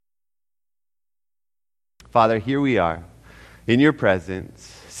Father, here we are in your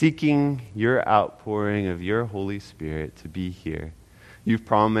presence, seeking your outpouring of your Holy Spirit to be here. You've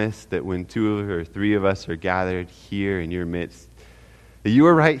promised that when 2 or 3 of us are gathered here in your midst, that you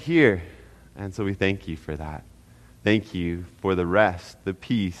are right here. And so we thank you for that. Thank you for the rest, the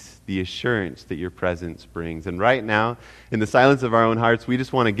peace, the assurance that your presence brings. And right now, in the silence of our own hearts, we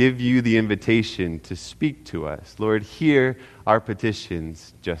just want to give you the invitation to speak to us. Lord, hear our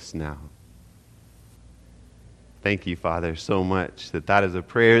petitions just now. Thank you, Father, so much that is a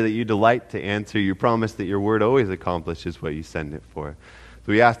prayer that you delight to answer. You promise that your word always accomplishes what you send it for.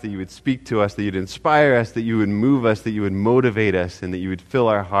 So we ask that you would speak to us, that you'd inspire us, that you would move us, that you would motivate us, and that you would fill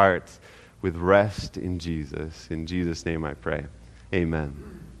our hearts with rest in Jesus. In Jesus' name I pray.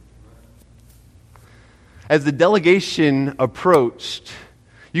 Amen. As the delegation approached,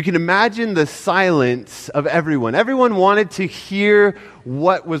 you can imagine the silence of everyone. Everyone wanted to hear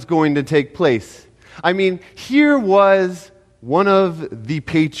what was going to take place. I mean, here was one of the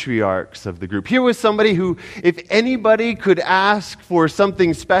patriarchs of the group. Here was somebody who, if anybody could ask for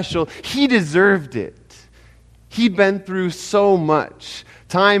something special, he deserved it. He'd been through so much.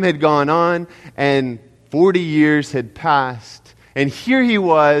 Time had gone on, and 40 years had passed. And here he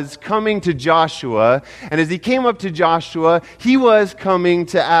was coming to Joshua. And as he came up to Joshua, he was coming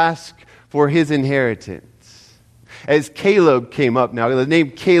to ask for his inheritance. As Caleb came up now, the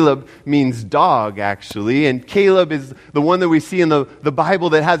name Caleb means dog, actually. And Caleb is the one that we see in the Bible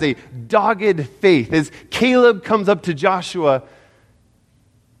that has a dogged faith. As Caleb comes up to Joshua,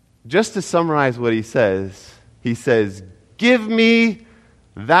 just to summarize what he says, give me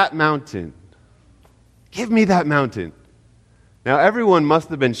that mountain. Give me that mountain. Now, everyone must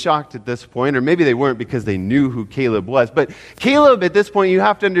have been shocked at this point, or maybe they weren't because they knew who Caleb was. But Caleb, at this point, you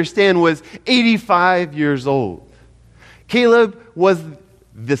have to understand, was 85 years old. Caleb was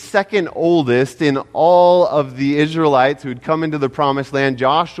the second oldest in all of the Israelites who had come into the promised land.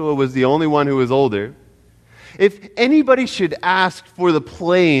 Joshua was the only one who was older. If anybody should ask for the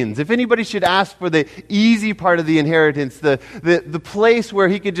plains, if anybody should ask for the easy part of the inheritance, the place where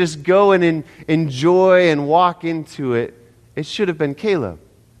he could just go and enjoy and walk into it, it should have been Caleb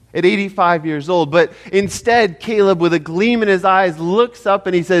at 85 years old. But instead, Caleb, with a gleam in his eyes, looks up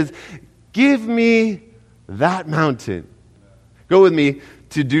and he says, give me that mountain. Go with me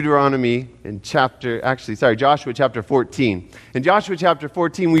to Joshua chapter 14. In Joshua chapter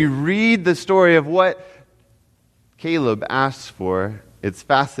 14, we read the story of what Caleb asks for. It's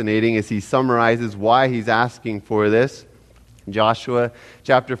fascinating as he summarizes why he's asking for this. Joshua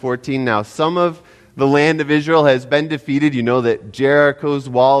chapter 14. Now, some of the land of Israel has been defeated. You know that Jericho's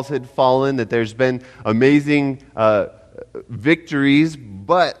walls had fallen, that there's been amazing victories,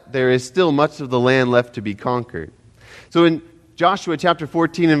 but there is still much of the land left to be conquered. So in Joshua chapter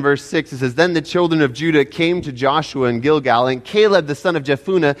 14 and verse 6, it says, Then the children of Judah came to Joshua in Gilgal, and Caleb the son of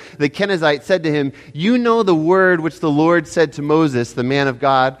Jephunneh the Kenizzite said to him, You know the word which the Lord said to Moses, the man of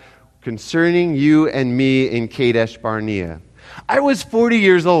God, concerning you and me in Kadesh Barnea. I was 40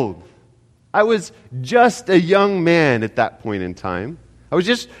 years old. I was just a young man at that point in time. I was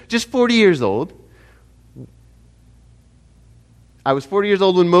just 40 years old. I was 40 years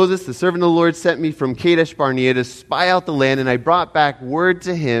old when Moses, the servant of the Lord, sent me from Kadesh Barnea to spy out the land, and I brought back word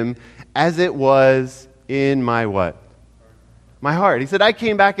to him as it was in my what? My heart. He said, I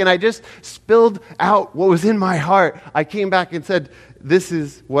came back and I just spilled out what was in my heart. I came back and said, this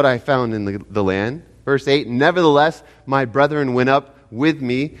is what I found in the land. Verse 8, Nevertheless, my brethren went up with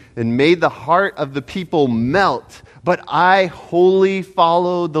me and made the heart of the people melt, but I wholly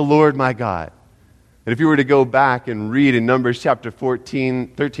followed the Lord my God. And if you were to go back and read in Numbers chapter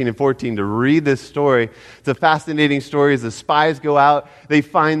 13 and 14 to read this story, it's a fascinating story. As the spies go out, they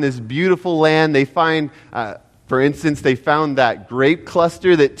find this beautiful land. They find, for instance, they found that grape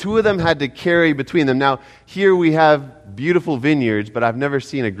cluster that 2 of them had to carry between them. Now, here we have beautiful vineyards, but I've never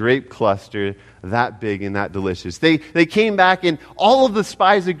seen a grape cluster that big and that delicious. They came back, and all of the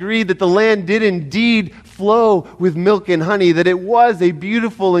spies agreed that the land did indeed flow with milk and honey, that it was a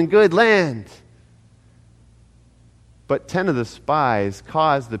beautiful and good land. But 10 of the spies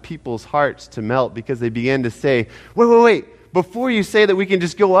caused the people's hearts to melt because they began to say, wait. Before you say that we can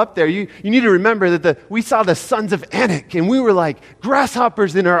just go up there, you need to remember that we saw the sons of Anak, and we were like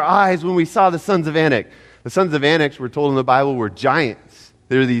grasshoppers in our eyes when we saw the sons of Anak. The sons of Anak, we're told in the Bible, were giants.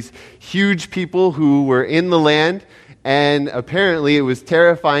 They're these huge people who were in the land, and apparently it was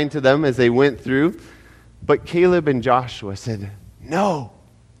terrifying to them as they went through. But Caleb and Joshua said, no,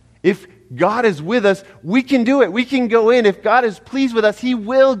 if God is with us, we can do it. We can go in. If God is pleased with us, He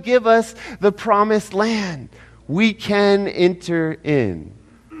will give us the promised land. We can enter in.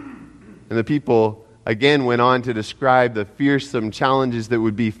 And the people again went on to describe the fearsome challenges that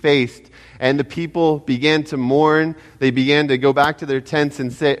would be faced. And the people began to mourn. They began to go back to their tents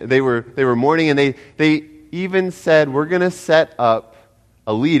and say they were mourning. And they even said, we're going to set up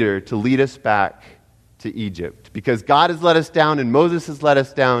a leader to lead us back to Egypt. Because God has let us down and Moses has let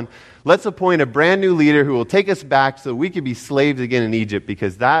us down. Let's appoint a brand new leader who will take us back so we could be slaves again in Egypt,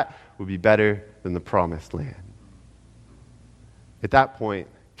 because that would be better than the promised land. At that point,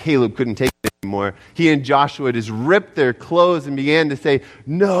 Caleb couldn't take it anymore. He and Joshua just ripped their clothes and began to say,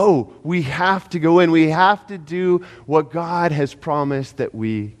 no, we have to go in. We have to do what God has promised that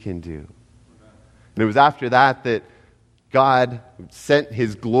we can do. And it was after that that God sent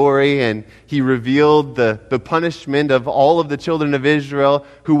his glory, and he revealed the punishment of all of the children of Israel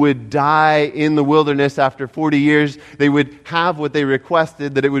who would die in the wilderness after 40 years. They would have what they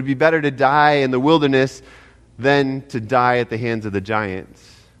requested, that it would be better to die in the wilderness than to die at the hands of the giants.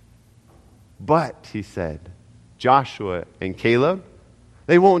 But, he said, Joshua and Caleb,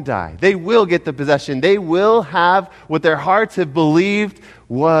 they won't die. They will get the possession. They will have what their hearts have believed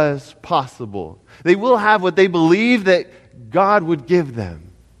was possible. They will have what they believe that God would give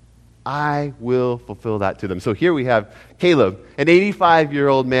them. I will fulfill that to them. So here we have Caleb, an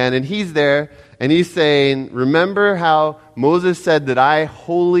 85-year-old man, and he's there, and he's saying, remember how Moses said that I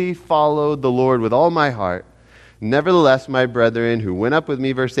wholly followed the Lord with all my heart. Nevertheless, my brethren who went up with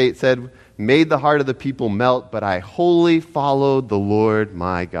me, verse 8 said, made the heart of the people melt, but I wholly followed the Lord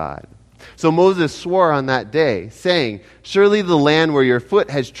my God. So Moses swore on that day, saying, surely the land where your foot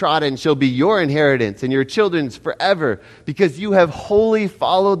has trodden shall be your inheritance and your children's forever, because you have wholly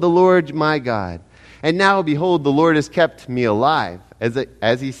followed the Lord my God. And now, behold, the Lord has kept me alive,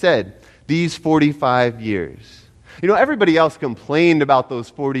 as he said, these 45 years. You know, everybody else complained about those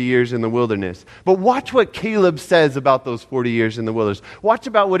 40 years in the wilderness. But watch what Caleb says about those 40 years in the wilderness. Watch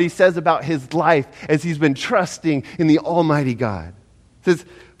about what he says about his life as he's been trusting in the Almighty God. It says,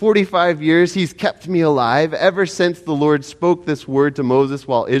 45 years he's kept me alive ever since the Lord spoke this word to Moses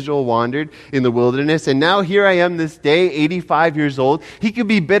while Israel wandered in the wilderness. And now here I am this day, 85 years old. He could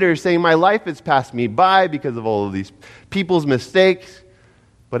be bitter, saying my life has passed me by because of all of these people's mistakes.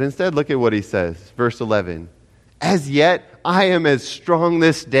 But instead, look at what he says. Verse 11. As yet, I am as strong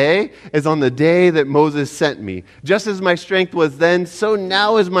this day as on the day that Moses sent me. Just as my strength was then, so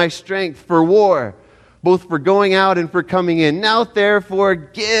now is my strength for war, both for going out and for coming in. Now, therefore,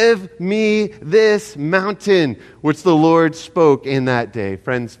 give me this mountain, which the Lord spoke in that day.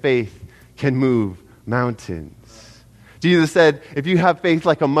 Friends, faith can move mountains. Jesus said, if you have faith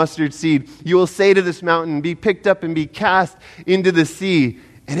like a mustard seed, you will say to this mountain, be picked up and be cast into the sea,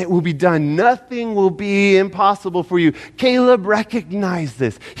 and it will be done. Nothing will be impossible for you. Caleb recognized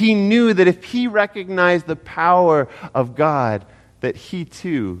this. He knew that if he recognized the power of God, that he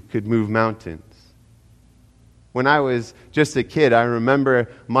too could move mountains. When I was just a kid, I remember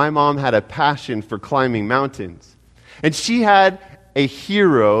my mom had a passion for climbing mountains. And she had a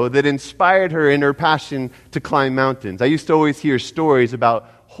hero that inspired her in her passion to climb mountains. I used to always hear stories about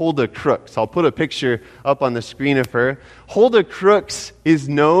Huldah Crooks. I'll put a picture up on the screen of her. Huldah Crooks is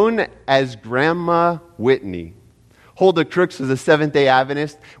known as Grandma Whitney. Huldah Crooks was a Seventh-day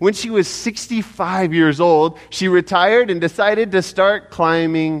Adventist. When she was 65 years old, she retired and decided to start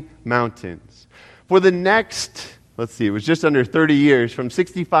climbing mountains. For the next, it was just under 30 years, from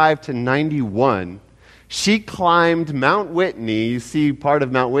 65 to 91, she climbed Mount Whitney. You see part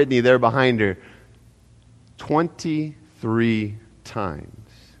of Mount Whitney there behind her, 23 times.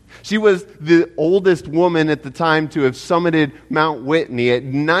 She was the oldest woman at the time to have summited Mount Whitney at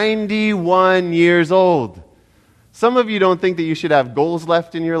 91 years old. Some of you don't think that you should have goals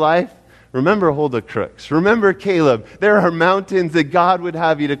left in your life. Remember Huldah Crooks. Remember Caleb. There are mountains that God would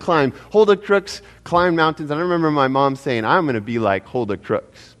have you to climb. Huldah Crooks climbed mountains. And I remember my mom saying, I'm going to be like Huldah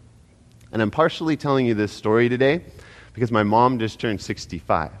Crooks. And I'm partially telling you this story today because my mom just turned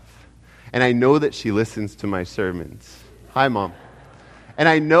 65. And I know that she listens to my sermons. Hi, Mom. And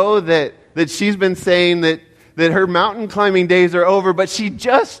I know that she's been saying that her mountain climbing days are over, but she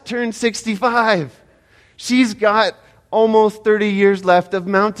just turned 65. She's got almost 30 years left of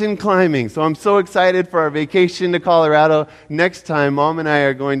mountain climbing. So I'm so excited for our vacation to Colorado. Next time, Mom and I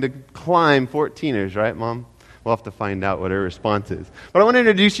are going to climb 14ers, right, Mom? We'll have to find out what her response is. But I want to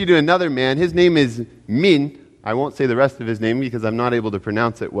introduce you to another man. His name is Min. I won't say the rest of his name because I'm not able to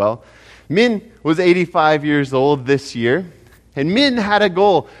pronounce it well. Min was 85 years old this year. And Min had a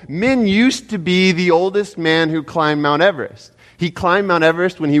goal. Min used to be the oldest man who climbed Mount Everest. He climbed Mount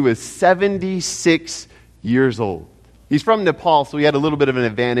Everest when he was 76 years old. He's from Nepal, so he had a little bit of an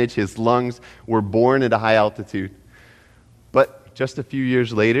advantage. His lungs were born at a high altitude. But just a few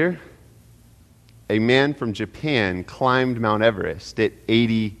years later, a man from Japan climbed Mount Everest at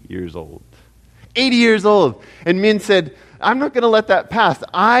 80 years old. 80 years old. And Min said, I'm not going to let that pass.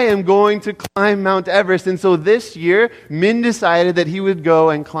 I am going to climb Mount Everest. And so this year, Min decided that he would go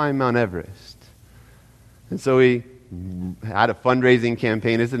and climb Mount Everest. And so he had a fundraising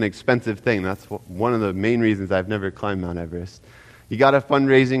campaign. It's an expensive thing. That's one of the main reasons I've never climbed Mount Everest. He got a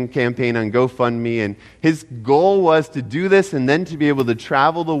fundraising campaign on GoFundMe, and his goal was to do this and then to be able to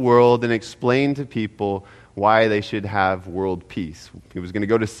travel the world and explain to people why they should have world peace. He was going to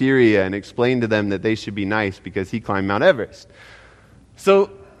go to Syria and explain to them that they should be nice because he climbed Mount Everest.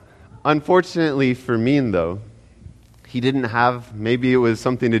 So, unfortunately for Min, though, he didn't have, maybe it was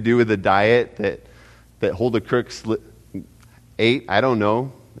something to do with the diet that Hulda Crooks ate, I don't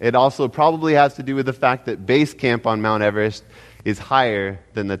know. It also probably has to do with the fact that base camp on Mount Everest is higher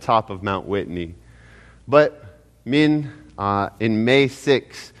than the top of Mount Whitney. But Min, in May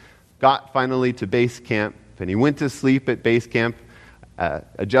 6, got finally to base camp, and he went to sleep at base camp,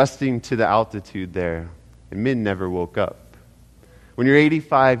 adjusting to the altitude there. And Min never woke up. When you're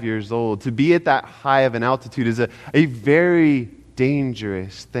 85 years old, to be at that high of an altitude is a very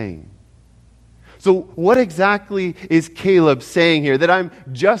dangerous thing. So what exactly is Caleb saying here? That I'm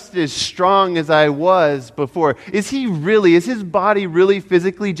just as strong as I was before. Is his body really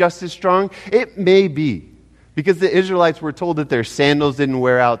physically just as strong? It may be. Because the Israelites were told that their sandals didn't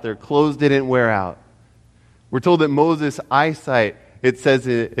wear out, their clothes didn't wear out. We're told that Moses' eyesight, it says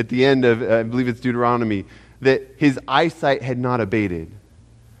at the end of, I believe it's Deuteronomy, that his eyesight had not abated.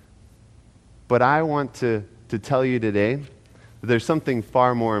 But I want to tell you today that there's something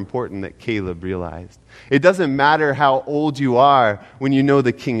far more important that Caleb realized. It doesn't matter how old you are when you know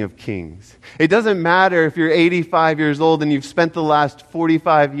the King of Kings. It doesn't matter if you're 85 years old and you've spent the last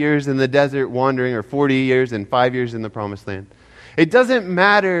 45 years in the desert wandering, or 40 years and 5 years in the Promised Land. It doesn't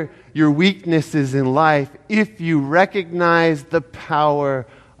matter your weaknesses in life if you recognize the power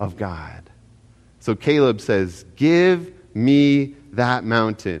of God. So Caleb says, give me that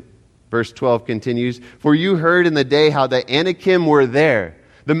mountain. Verse 12 continues, for you heard in the day how the Anakim were there.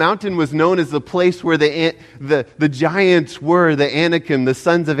 The mountain was known as the place where the giants were, the Anakim, the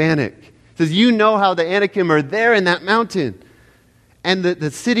sons of Anak. It says, you know how the Anakim are there in that mountain. And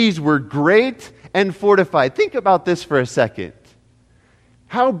the cities were great and fortified. Think about this for a second.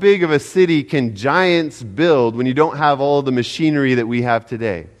 How big of a city can giants build when you don't have all the machinery that we have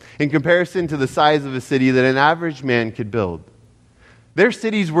today? In comparison to the size of a city that an average man could build. Their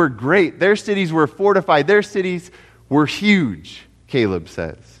cities were great. Their cities were fortified. Their cities were huge, Caleb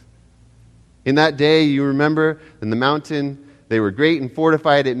says. In that day, you remember, in the mountain, they were great and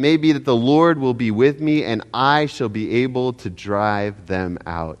fortified. It may be that the Lord will be with me, and I shall be able to drive them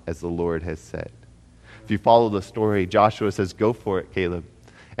out, as the Lord has said. If you follow the story, Joshua says, go for it, Caleb.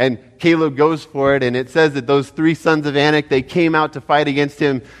 And Caleb goes for it, and it says that those 3 sons of Anak, they came out to fight against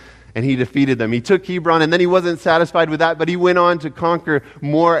him, and he defeated them. He took Hebron, and then he wasn't satisfied with that, but he went on to conquer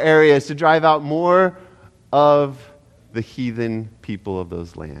more areas, to drive out more of the heathen people of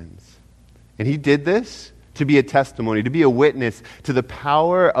those lands. And he did this to be a testimony, to be a witness to the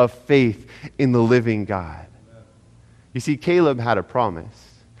power of faith in the living God. You see, Caleb had a promise.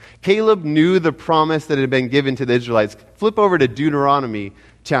 Caleb knew the promise that had been given to the Israelites. Flip over to Deuteronomy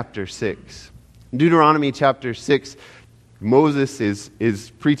chapter 6. Deuteronomy chapter 6, Moses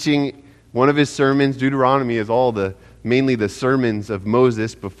is preaching one of his sermons. Deuteronomy is mainly the sermons of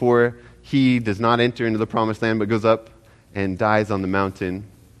Moses before he does not enter into the promised land but goes up and dies on the mountain.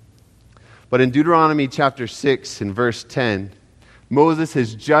 But in Deuteronomy chapter 6 and verse 10, Moses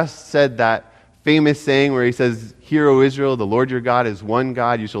has just said that famous saying where he says, hear, O Israel, the Lord your God is one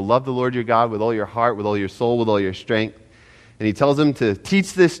God. You shall love the Lord your God with all your heart, with all your soul, with all your strength. And he tells them to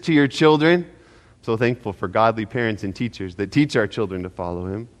teach this to your children. I'm so thankful for godly parents and teachers that teach our children to follow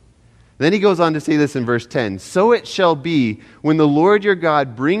him. And then he goes on to say this in verse 10. So it shall be when the Lord your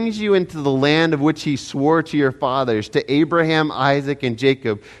God brings you into the land of which he swore to your fathers, to Abraham, Isaac, and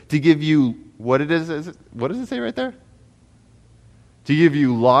Jacob, to give you, what does it say right there? To give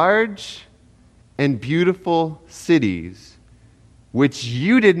you large and beautiful cities, which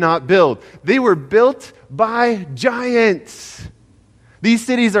you did not build. They were built by giants. These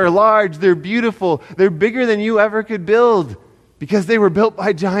cities are large, they're beautiful, they're bigger than you ever could build because they were built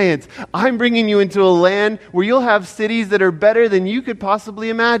by giants. I'm bringing you into a land where you'll have cities that are better than you could possibly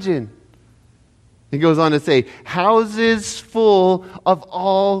imagine. He goes on to say, houses full of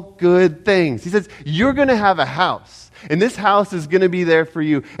all good things. He says, you're going to have a house, and this house is going to be there for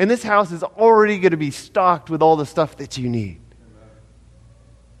you, and this house is already going to be stocked with all the stuff that you need.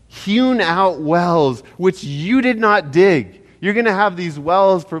 Hewn out wells, which you did not dig. You're going to have these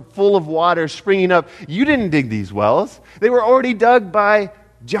wells full of water springing up. You didn't dig these wells. They were already dug by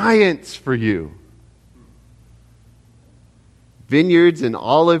giants for you. Vineyards and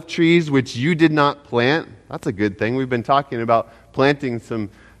olive trees which you did not plant. That's a good thing. We've been talking about planting some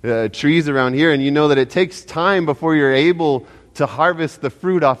trees around here, and you know that it takes time before you're able to harvest the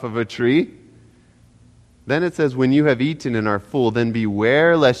fruit off of a tree. Then it says, when you have eaten and are full, then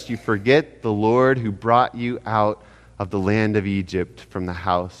beware lest you forget the Lord who brought you out of the land of Egypt from the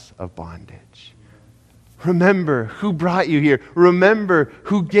house of bondage. Remember who brought you here. Remember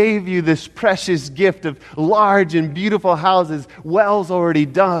who gave you this precious gift of large and beautiful houses, wells already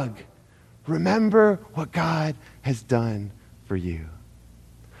dug. Remember what God has done for you.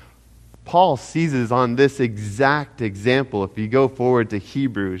 Paul seizes on this exact example if you go forward to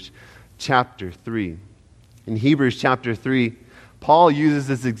Hebrews chapter 3. In Hebrews chapter 3, Paul uses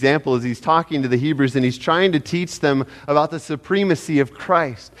this example as he's talking to the Hebrews, and he's trying to teach them about the supremacy of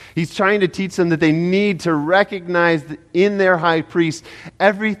Christ. He's trying to teach them that they need to recognize in their high priest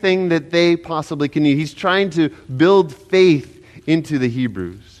everything that they possibly can need. He's trying to build faith into the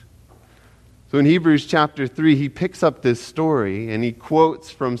Hebrews. So in Hebrews chapter 3, he picks up this story, and he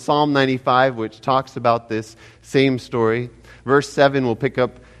quotes from Psalm 95, which talks about this same story. Verse 7 we'll pick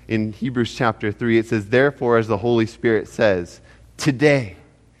up in Hebrews chapter 3. It says, therefore, as the Holy Spirit says, today,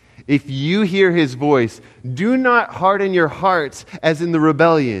 if you hear his voice, do not harden your hearts as in the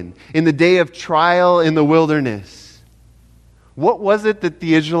rebellion, in the day of trial in the wilderness. What was it that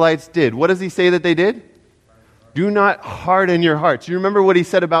the Israelites did? What does he say that they did? Do not harden your hearts. You remember what he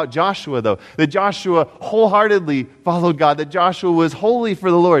said about Joshua, though? That Joshua wholeheartedly followed God, that Joshua was holy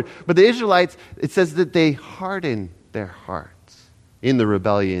for the Lord. But the Israelites, it says that they hardened their hearts in the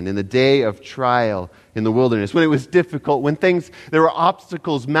rebellion, in the day of trial in the wilderness, when it was difficult, when there were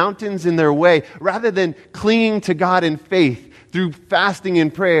obstacles, mountains in their way. Rather than clinging to God in faith through fasting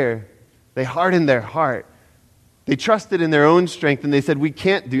and prayer, they hardened their heart. They trusted in their own strength, and they said, we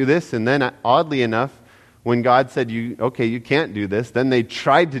can't do this. And then, oddly enough, when God said, you can't do this, then they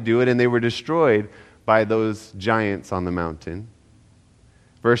tried to do it, and they were destroyed by those giants on the mountain.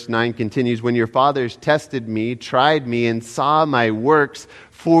 Verse 9 continues, when your fathers tested me, tried me, and saw my works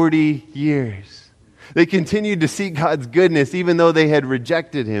 40 years. They continued to see God's goodness, even though they had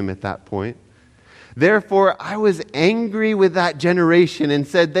rejected him at that point. Therefore, I was angry with that generation and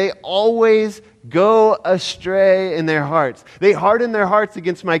said, they always go astray in their hearts. They harden their hearts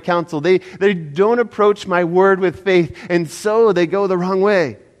against my counsel. They don't approach my word with faith, and so they go the wrong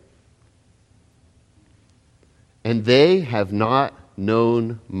way. And they have not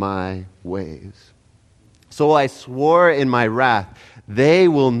known my ways. So I swore in my wrath, they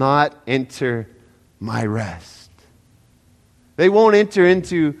will not enter my rest. They won't enter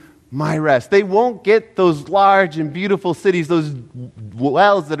into my rest. They won't get those large and beautiful cities, those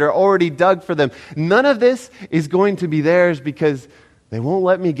wells that are already dug for them. None of this is going to be theirs because they won't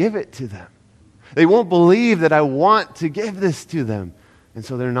let me give it to them. They won't believe that I want to give this to them. And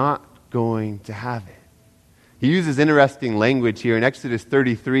so they're not going to have it. He uses interesting language here in Exodus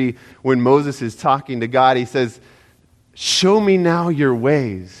 33 when Moses is talking to God. He says, show me now your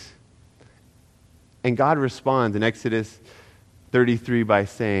ways. And God responds in Exodus 33 by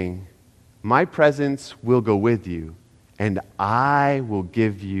saying, my presence will go with you, and I will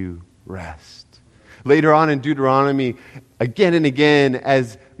give you rest. Later on in Deuteronomy, again and again,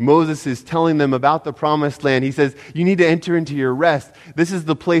 as Moses is telling them about the promised land, he says, you need to enter into your rest. This is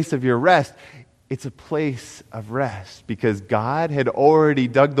the place of your rest. It's a place of rest because God had already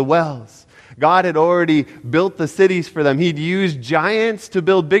dug the wells. God had already built the cities for them. He'd used giants to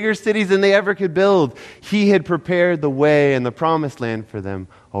build bigger cities than they ever could build. He had prepared the way and the promised land for them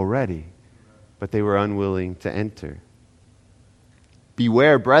already, but they were unwilling to enter.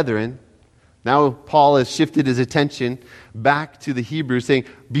 Beware, brethren. Now Paul has shifted his attention back to the Hebrews, saying,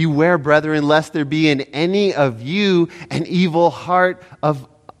 beware, brethren, lest there be in any of you an evil heart of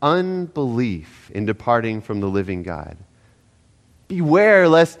unbelief in departing from the living God. Beware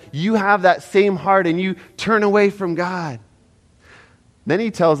lest you have that same heart and you turn away from God. Then he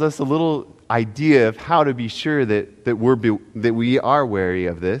tells us a little idea of how to be sure that we are wary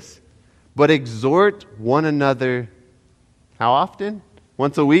of this. But exhort one another, how often?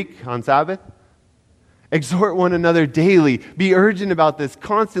 Once a week on Sabbath? Exhort one another daily. Be urgent about this.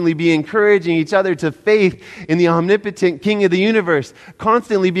 Constantly be encouraging each other to faith in the omnipotent King of the universe.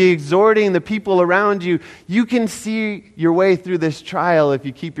 Constantly be exhorting the people around you. You can see your way through this trial if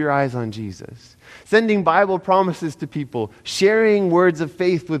you keep your eyes on Jesus. Sending Bible promises to people. Sharing words of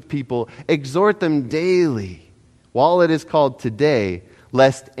faith with people. Exhort them daily while it is called today,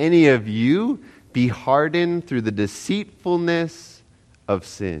 lest any of you be hardened through the deceitfulness of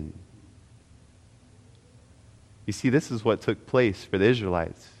sin. You see, this is what took place for the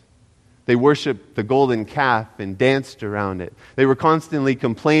Israelites. They worshiped the golden calf and danced around it. They were constantly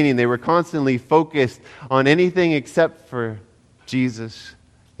complaining. They were constantly focused on anything except for Jesus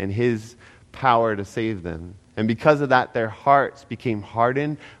and His power to save them. And because of that, their hearts became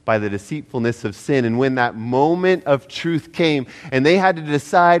hardened by the deceitfulness of sin. And when that moment of truth came and they had to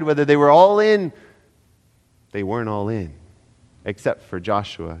decide whether they were all in, they weren't all in, except for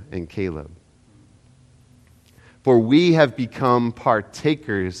Joshua and Caleb. For we have become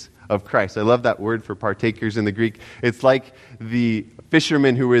partakers of Christ. I love that word for partakers in the Greek. It's like the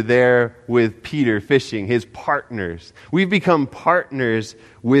fishermen who were there with Peter fishing, his partners. We've become partners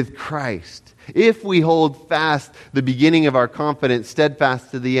with Christ. If we hold fast the beginning of our confidence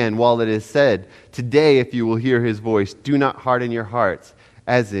steadfast to the end, while it is said, today if you will hear His voice, do not harden your hearts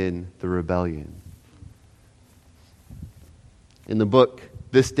as in the rebellion. In the book,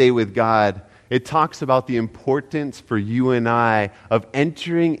 This Day with God, it talks about the importance for you and I of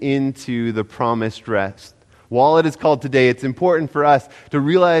entering into the promised rest. While it is called today, it's important for us to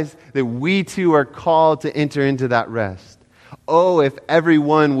realize that we too are called to enter into that rest. Oh, if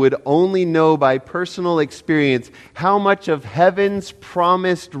everyone would only know by personal experience how much of heaven's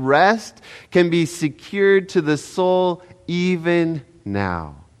promised rest can be secured to the soul even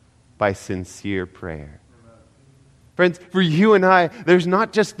now by sincere prayer. Friends, for you and I, there's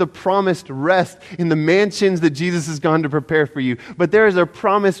not just the promised rest in the mansions that Jesus has gone to prepare for you, but there is a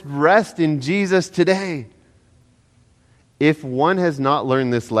promised rest in Jesus today. If one has not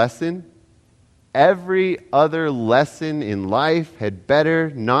learned this lesson, every other lesson in life had better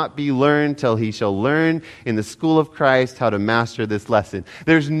not be learned till he shall learn in the school of Christ how to master this lesson.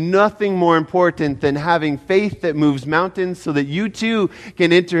 There's nothing more important than having faith that moves mountains so that you too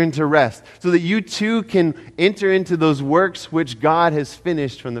can enter into rest, so that you too can enter into those works which God has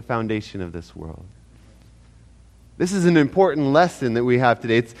finished from the foundation of this world. This is an important lesson that we have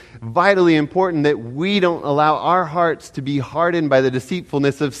today. It's vitally important that we don't allow our hearts to be hardened by the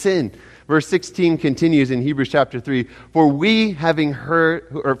deceitfulness of sin. Verse 16 continues in Hebrews chapter 3, for who having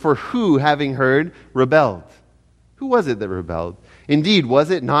heard, rebelled. Who was it that rebelled? Indeed, was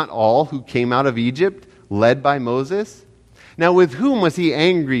it not all who came out of Egypt, led by Moses? Now with whom was he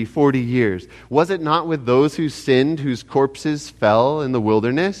angry 40 years? Was it not with those who sinned, whose corpses fell in the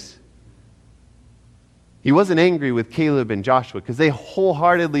wilderness? He wasn't angry with Caleb and Joshua because they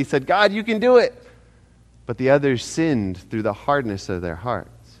wholeheartedly said, God, you can do it. But the others sinned through the hardness of their hearts.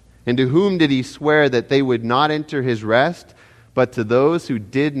 And to whom did he swear that they would not enter his rest, but to those who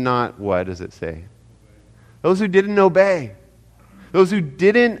did not, what does it say? Those who didn't obey. Those who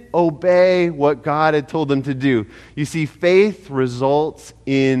didn't obey what God had told them to do. You see, faith results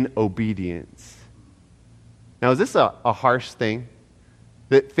in obedience. Now, is this a harsh thing?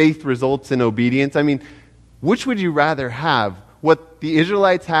 That faith results in obedience? I mean, which would you rather have? What the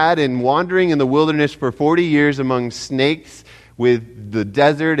Israelites had in wandering in the wilderness for 40 years among snakes with the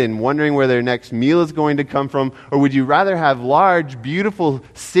desert and wondering where their next meal is going to come from? Or would you rather have large, beautiful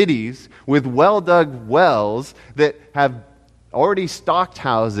cities with well-dug wells that have already stocked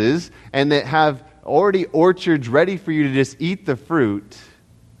houses and that have already orchards ready for you to just eat the fruit?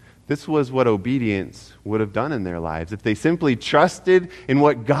 This was what obedience would have done in their lives if they simply trusted in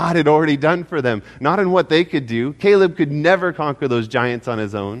what God had already done for them, not in what they could do. Caleb could never conquer those giants on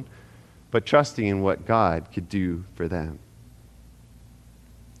his own, but trusting in what God could do for them.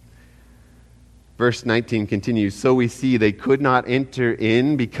 Verse 19 continues, so we see they could not enter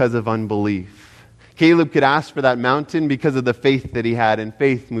in because of unbelief. Caleb could ask for that mountain because of the faith that he had, and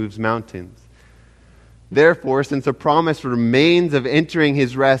faith moves mountains. Therefore, since a promise remains of entering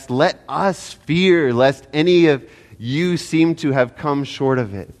his rest, let us fear lest any of you seem to have come short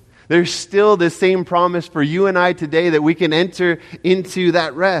of it. There's still the same promise for you and I today that we can enter into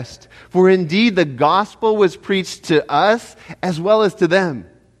that rest. For indeed the gospel was preached to us as well as to them.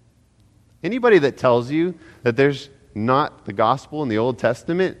 Anybody that tells you that there's not the gospel in the Old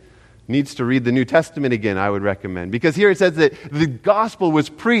Testament needs to read the New Testament again, I would recommend. Because here it says that the gospel was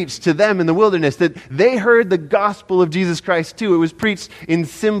preached to them in the wilderness, that they heard the gospel of Jesus Christ too. It was preached in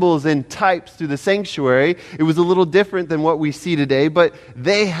symbols and types through the sanctuary. It was a little different than what we see today, but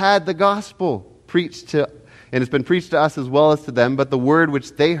they had the gospel preached to, and it's been preached to us as well as to them, but the word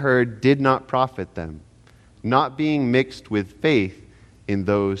which they heard did not profit them, not being mixed with faith in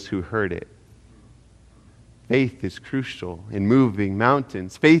those who heard it. Faith is crucial in moving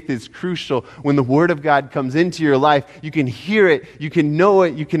mountains. Faith is crucial when the Word of God comes into your life. You can hear it, you can know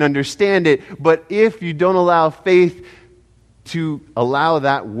it, you can understand it. But if you don't allow faith to allow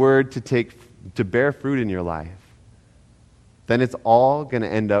that Word to take to bear fruit in your life, then it's all going to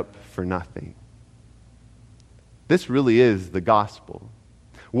end up for nothing. This really is the gospel.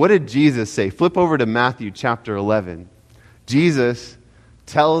 What did Jesus say? Flip over to Matthew chapter 11. Jesus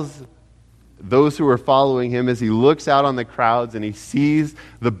tells those who are following him as he looks out on the crowds and he sees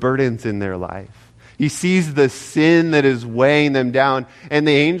the burdens in their life. He sees the sin that is weighing them down. And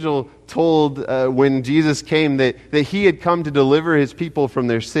the angel told when Jesus came that he had come to deliver his people from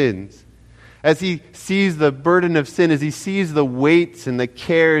their sins. As he sees the burden of sin, as he sees the weights and the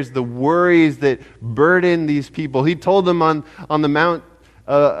cares, the worries that burden these people, he told them on the mount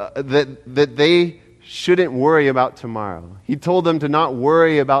that they shouldn't worry about tomorrow. He told them to not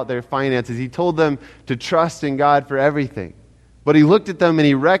worry about their finances. He told them to trust in God for everything. But he looked at them and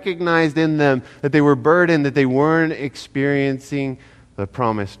he recognized in them that they were burdened, that they weren't experiencing the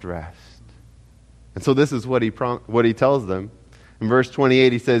promised rest. And so this is what he tells them. In verse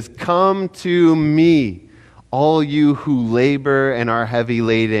 28, he says, "Come to me, all you who labor and are heavy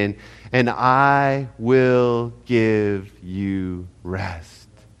laden, and I will give you rest."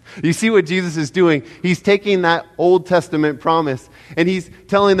 You see what Jesus is doing? He's taking that Old Testament promise and he's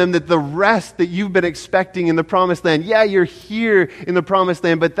telling them that the rest that you've been expecting in the promised land, yeah, you're here in the promised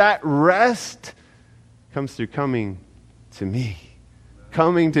land, but that rest comes through coming to me,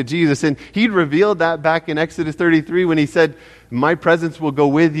 coming to Jesus. And he'd revealed that back in Exodus 33 when he said, "My presence will go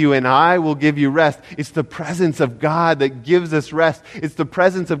with you and I will give you rest." It's the presence of God that gives us rest. It's the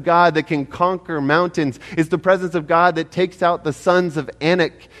presence of God that can conquer mountains. It's the presence of God that takes out the sons of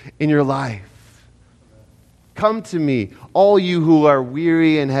Anak in your life. Come to me, all you who are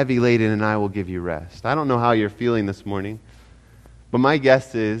weary and heavy laden, and I will give you rest. I don't know how you're feeling this morning, but my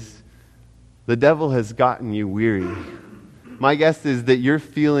guess is the devil has gotten you weary. My guess is that you're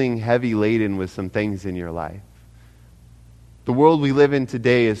feeling heavy laden with some things in your life. The world we live in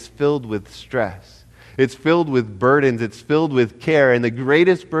today is filled with stress. It's filled with burdens. It's filled with care. And the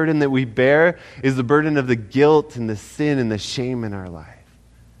greatest burden that we bear is the burden of the guilt and the sin and the shame in our life.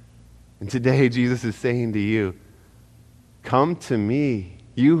 And today Jesus is saying to you, come to me,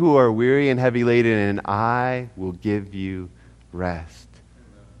 you who are weary and heavy laden, and I will give you rest.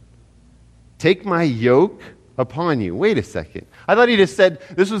 Take my yoke upon you. Wait a second. I thought he just said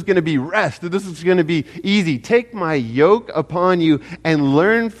this was going to be rest, that this was going to be easy. Take my yoke upon you and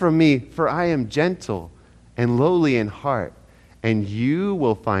learn from me, for I am gentle and lowly in heart, and you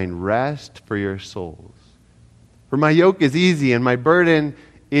will find rest for your souls. For my yoke is easy and my burden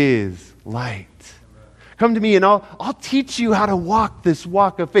is light. Come to me and I'll teach you how to walk this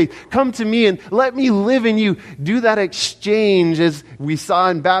walk of faith. Come to me and let me live in you. Do that exchange as we saw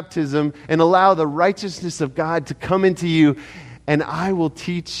in baptism and allow the righteousness of God to come into you. And I will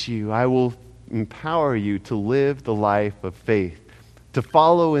teach you, I will empower you to live the life of faith, to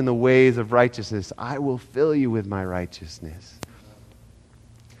follow in the ways of righteousness. I will fill you with my righteousness.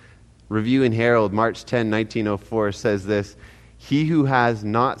 Review and Herald, March 10, 1904 says this: "He who has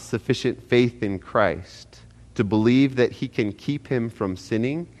not sufficient faith in Christ to believe that he can keep him from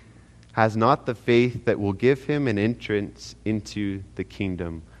sinning has not the faith that will give him an entrance into the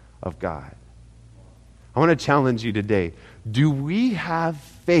kingdom of God." I want to challenge you today. Do we have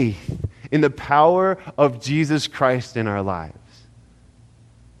faith in the power of Jesus Christ in our lives?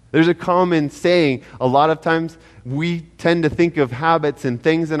 There's a common saying, a lot of times we tend to think of habits and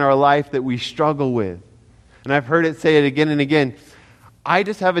things in our life that we struggle with. And I've heard it say it again and again. I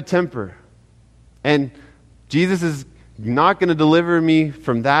just have a temper. And Jesus is not going to deliver me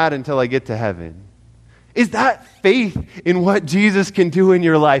from that until I get to heaven. Is that faith in what Jesus can do in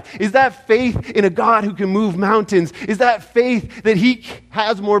your life? Is that faith in a God who can move mountains? Is that faith that he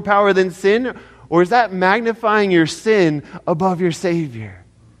has more power than sin? Or is that magnifying your sin above your Savior?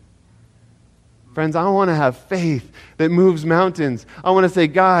 Friends, I want to have faith that moves mountains. I want to say,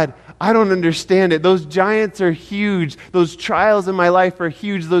 God, I don't understand it. Those giants are huge. Those trials in my life are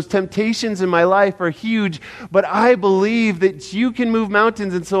huge. Those temptations in my life are huge. But I believe that you can move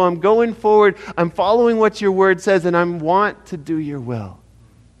mountains. And so I'm going forward. I'm following what your word says, and I want to do your will.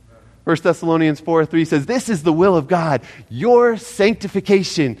 1 Thessalonians 4:3 says, this is the will of God, your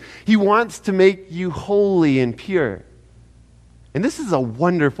sanctification. He wants to make you holy and pure. And this is a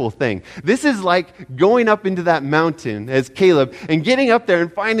wonderful thing. This is like going up into that mountain as Caleb and getting up there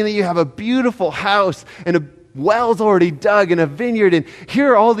and finding that you have a beautiful house and a well's already dug and a vineyard. And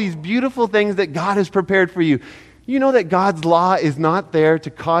here are all these beautiful things that God has prepared for you. You know that God's law is not there to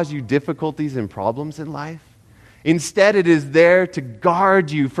cause you difficulties and problems in life. Instead, it is there to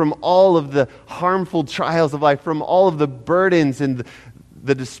guard you from all of the harmful trials of life, from all of the burdens and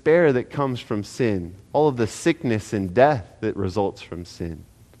the despair that comes from sin, all of the sickness and death that results from sin.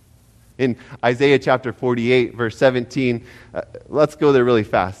 In Isaiah chapter 48, verse 17, let's go there really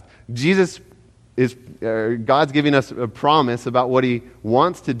fast. God's giving us a promise about what he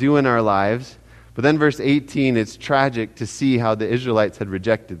wants to do in our lives. But then verse 18, it's tragic to see how the Israelites had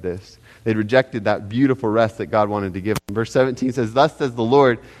rejected this. They'd rejected that beautiful rest that God wanted to give them. Verse 17 says, "Thus says the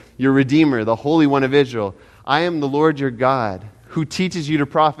Lord, your Redeemer, the Holy One of Israel, I am the Lord your God, who teaches you to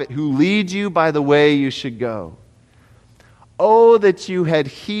profit, who leads you by the way you should go. Oh, that you had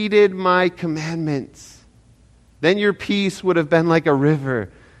heeded my commandments. Then your peace would have been like a river,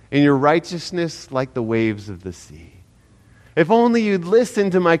 and your righteousness like the waves of the sea." If only you'd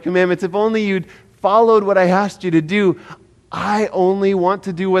listened to my commandments, if only you'd followed what I asked you to do, I only want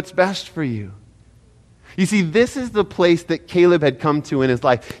to do what's best for you. You see, this is the place that Caleb had come to in his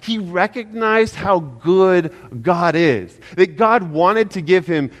life. He recognized how good God is. That God wanted to give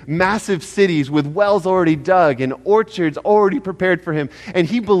him massive cities with wells already dug and orchards already prepared for him. And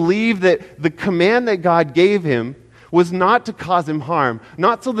he believed that the command that God gave him was not to cause him harm,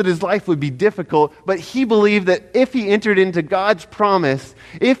 not so that his life would be difficult, but he believed that if he entered into God's promise,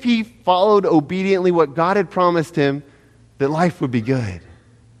 if he followed obediently what God had promised him, that life would be good,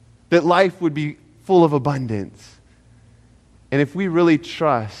 that life would be full of abundance. And if we really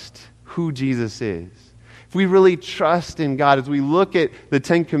trust who Jesus is, if we really trust in God, as we look at the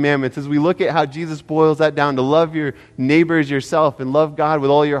Ten Commandments, as we look at how Jesus boils that down to love your neighbors yourself and love God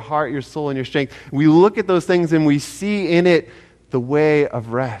with all your heart, your soul, and your strength, we look at those things and we see in it the way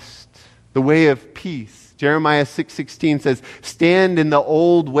of rest, the way of peace. Jeremiah 6:16 says, "Stand in the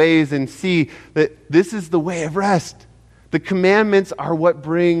old ways and see that this is the way of rest." The commandments are what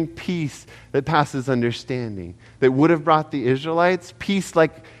bring peace that passes understanding, that would have brought the Israelites peace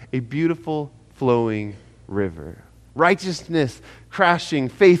like a beautiful flowing river. Righteousness crashing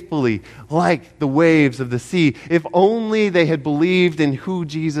faithfully like the waves of the sea. If only they had believed in who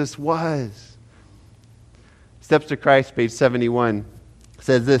Jesus was. Steps to Christ, page 71,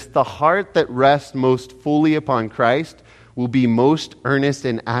 says this: "The heart that rests most fully upon Christ will be most earnest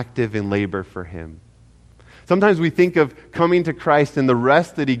and active in labor for him." Sometimes we think of coming to Christ and the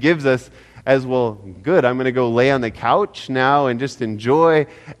rest that he gives us as, well, good, I'm going to go lay on the couch now and just enjoy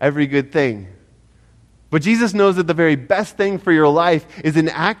every good thing. But Jesus knows that the very best thing for your life is an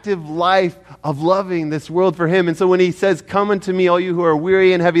active life of loving this world for him. And so when he says, "Come unto me, all you who are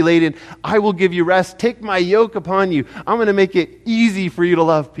weary and heavy laden, I will give you rest. Take my yoke upon you. I'm going to make it easy for you to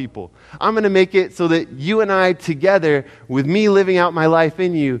love people. I'm going to make it so that you and I together, with me living out my life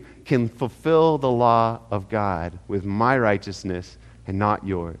in you, can fulfill the law of God with my righteousness and not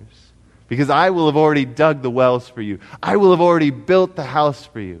yours. Because I will have already dug the wells for you. I will have already built the house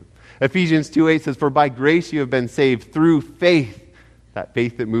for you." Ephesians 2:8 says, "For by grace you have been saved through faith," that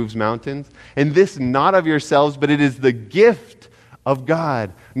faith that moves mountains, "and this not of yourselves, but it is the gift of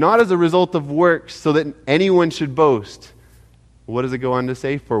God, not as a result of works, so that anyone should boast." What does it go on to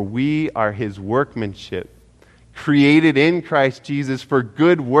say? "For we are his workmanship, created in Christ Jesus for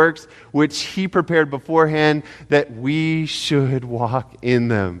good works, which he prepared beforehand that we should walk in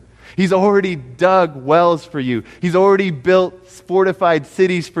them." He's already dug wells for you. He's already built fortified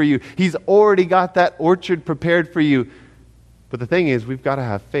cities for you. He's already got that orchard prepared for you. But the thing is, we've got to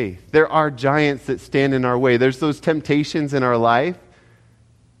have faith. There are giants that stand in our way. There's those temptations in our life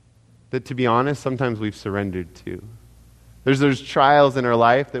that, to be honest, sometimes we've surrendered to. There's those trials in our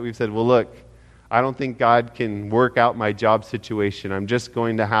life that we've said, well, look, I don't think God can work out my job situation. I'm just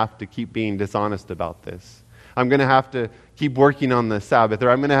going to have to keep being dishonest about this. I'm going to have to keep working on the Sabbath, or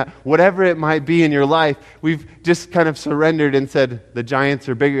I'm going to whatever it might be in your life, we've just kind of surrendered and said, the giants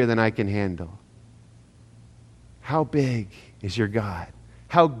are bigger than I can handle. How big is your God?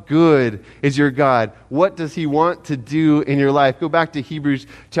 How good is your God? What does he want to do in your life? Go back to Hebrews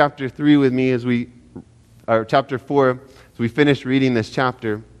chapter 3 with me or chapter 4, as we finish reading this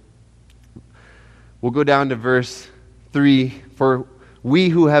chapter. We'll go down to verse 3. "For we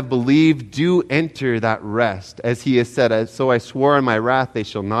who have believed do enter that rest, as he has said, so I swore in my wrath, they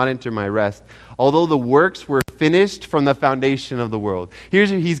shall not enter my rest, although the works were finished from the foundation of the world."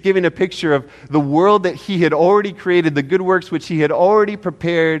 He's giving a picture of the world that he had already created, the good works which he had already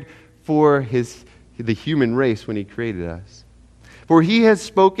prepared for the human race when he created us. "For he has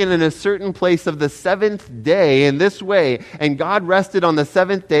spoken in a certain place of the seventh day in this way, and God rested on the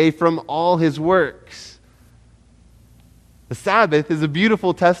seventh day from all his works." The Sabbath is a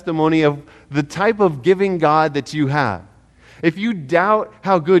beautiful testimony of the type of giving God that you have. If you doubt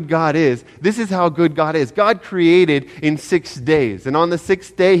how good God is, this is how good God is. God created in 6 days. And on the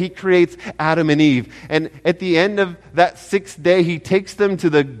sixth day, he creates Adam and Eve. And at the end of that sixth day, he takes them to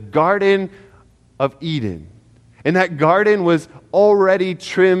the Garden of Eden. And that garden was already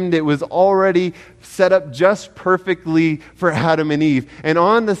trimmed. It was already set up just perfectly for Adam and Eve. And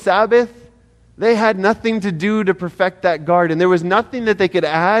on the Sabbath, they had nothing to do to perfect that garden. There was nothing that they could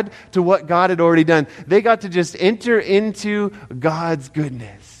add to what God had already done. They got to just enter into God's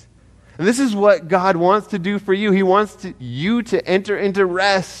goodness. And this is what God wants to do for you. He wants you to enter into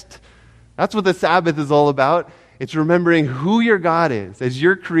rest. That's what the Sabbath is all about. It's remembering who your God is as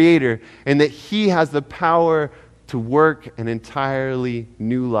your creator and that He has the power to work an entirely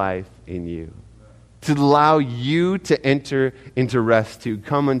new life in you. To allow you to enter into rest too.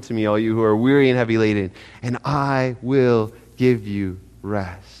 Come unto me, all you who are weary and heavy laden, and I will give you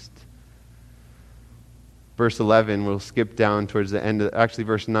rest. Verse 11, we'll skip down towards the end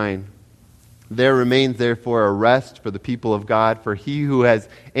verse 9. There remains therefore a rest for the people of God, for he who has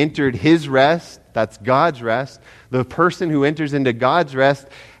entered his rest, that's God's rest, the person who enters into God's rest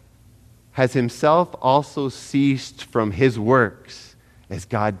has himself also ceased from his works as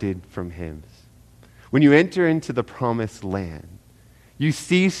God did from his. When you enter into the promised land, you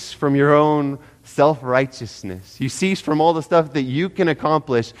cease from your own self-righteousness. You cease from all the stuff that you can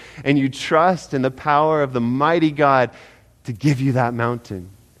accomplish, and you trust in the power of the mighty God to give you that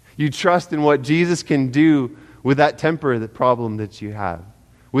mountain. You trust in what Jesus can do with that temper problem that you have,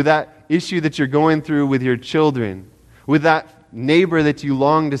 with that issue that you're going through with your children, with that neighbor that you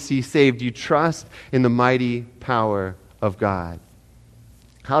long to see saved. You trust in the mighty power of God.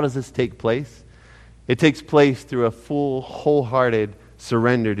 How does this take place? It takes place through a full, wholehearted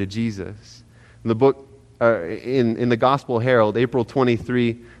surrender to Jesus. In the book, in the Gospel Herald, April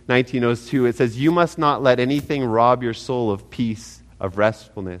 23, 1902, it says, "You must not let anything rob your soul of peace, of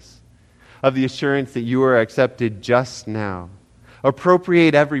restfulness, of the assurance that you are accepted just now.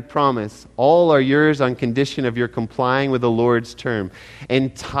 Appropriate every promise. All are yours on condition of your complying with the Lord's term.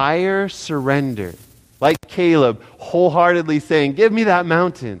 Entire surrender." Like Caleb, wholeheartedly saying, "Give me that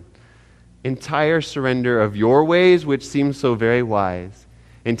mountain." Entire surrender of your ways, which seem so very wise,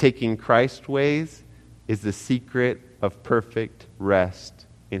 and taking Christ's ways is the secret of perfect rest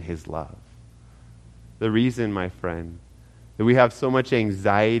in His love. The reason, my friend, that we have so much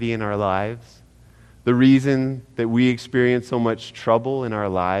anxiety in our lives, the reason that we experience so much trouble in our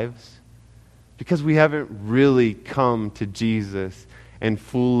lives, because we haven't really come to Jesus and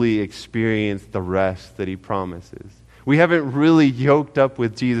fully experienced the rest that He promises. We haven't really yoked up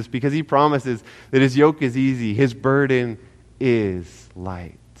with Jesus because He promises that His yoke is easy, His burden is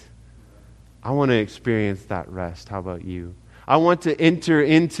light. I want to experience that rest. How about you? I want to enter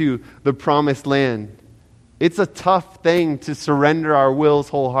into the promised land. It's a tough thing to surrender our wills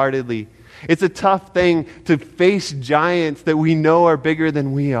wholeheartedly. It's a tough thing to face giants that we know are bigger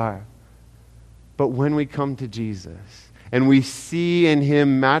than we are. But when we come to Jesus and we see in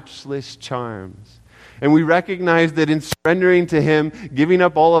Him matchless charms, and we recognize that in surrendering to Him, giving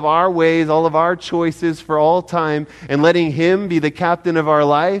up all of our ways, all of our choices for all time, and letting Him be the captain of our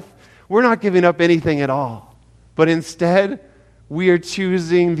life, we're not giving up anything at all. But instead, we are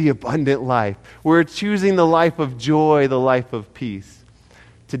choosing the abundant life. We're choosing the life of joy, the life of peace.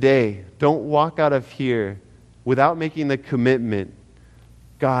 Today, don't walk out of here without making the commitment,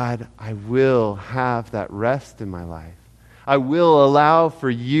 God, I will have that rest in my life. I will allow for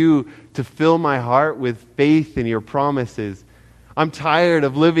you to fill my heart with faith in your promises. I'm tired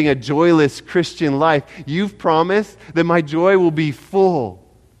of living a joyless Christian life. You've promised that my joy will be full.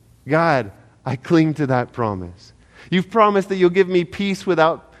 God, I cling to that promise. You've promised that you'll give me peace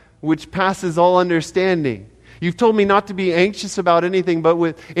which passes all understanding. You've told me not to be anxious about anything,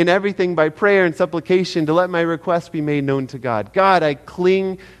 but in everything by prayer and supplication to let my requests be made known to God. God, I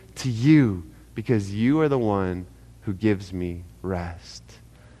cling to you because you are the one who gives me rest.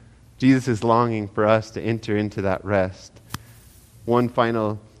 Jesus is longing for us to enter into that rest. One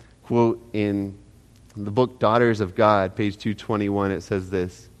final quote in the book Daughters of God, page 221, it says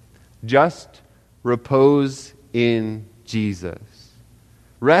this: "Just repose in Jesus.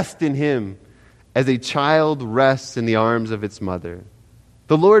 Rest in Him as a child rests in the arms of its mother.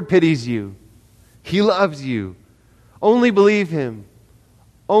 The Lord pities you. He loves you. Only believe Him.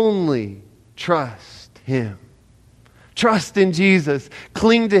 Only trust Him." Trust in Jesus.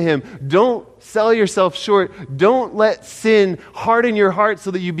 Cling to Him. Don't sell yourself short. Don't let sin harden your heart so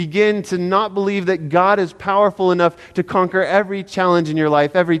that you begin to not believe that God is powerful enough to conquer every challenge in your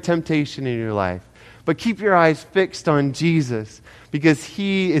life, every temptation in your life. But keep your eyes fixed on Jesus because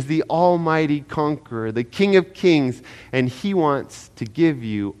He is the almighty conqueror, the King of kings, and He wants to give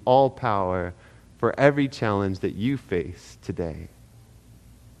you all power for every challenge that you face today.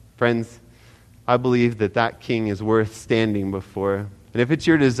 Friends, I believe that King is worth standing before. And if it's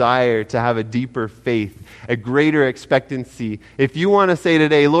your desire to have a deeper faith, a greater expectancy, if you want to say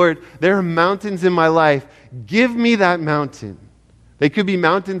today, Lord, there are mountains in my life, give me that mountain. They could be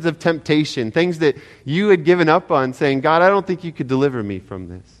mountains of temptation, things that you had given up on, saying, God, I don't think you could deliver me from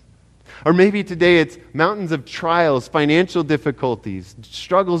this. Or maybe today it's mountains of trials, financial difficulties,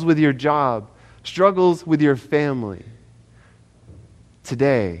 struggles with your job, struggles with your family.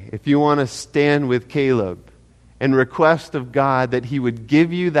 Today, if you want to stand with Caleb and request of God that he would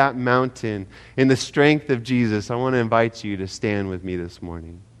give you that mountain in the strength of Jesus, I want to invite you to stand with me this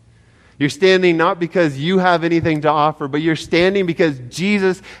morning. You're standing not because you have anything to offer, but you're standing because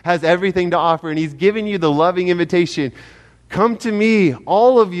Jesus has everything to offer, and he's giving you the loving invitation. Come to me,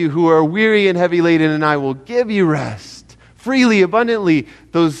 all of you who are weary and heavy laden, and I will give you rest freely, abundantly.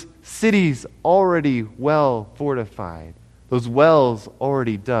 Those cities already well fortified, those wells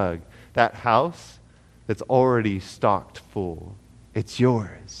already dug, that house that's already stocked full. It's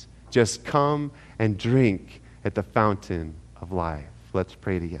yours. Just come and drink at the fountain of life. Let's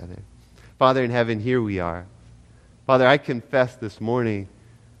pray together. Father in heaven, here we are. Father, I confess this morning,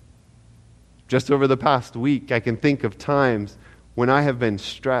 just over the past week, I can think of times when I have been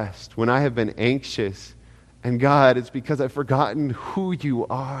stressed, when I have been anxious. And God, it's because I've forgotten who you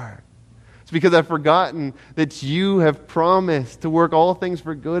are. It's because I've forgotten that you have promised to work all things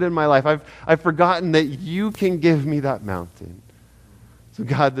for good in my life. I've forgotten that you can give me that mountain. So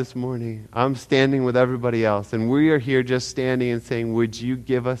God, this morning, I'm standing with everybody else, and we are here just standing and saying, would you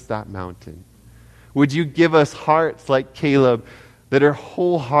give us that mountain? Would you give us hearts like Caleb that are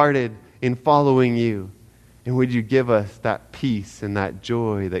wholehearted in following you? And would you give us that peace and that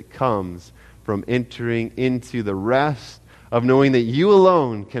joy that comes from entering into the rest of knowing that you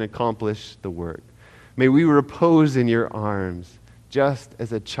alone can accomplish the work? May we repose in your arms, just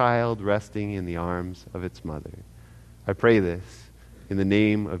as a child resting in the arms of its mother. I pray this in the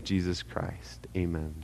name of Jesus Christ. Amen.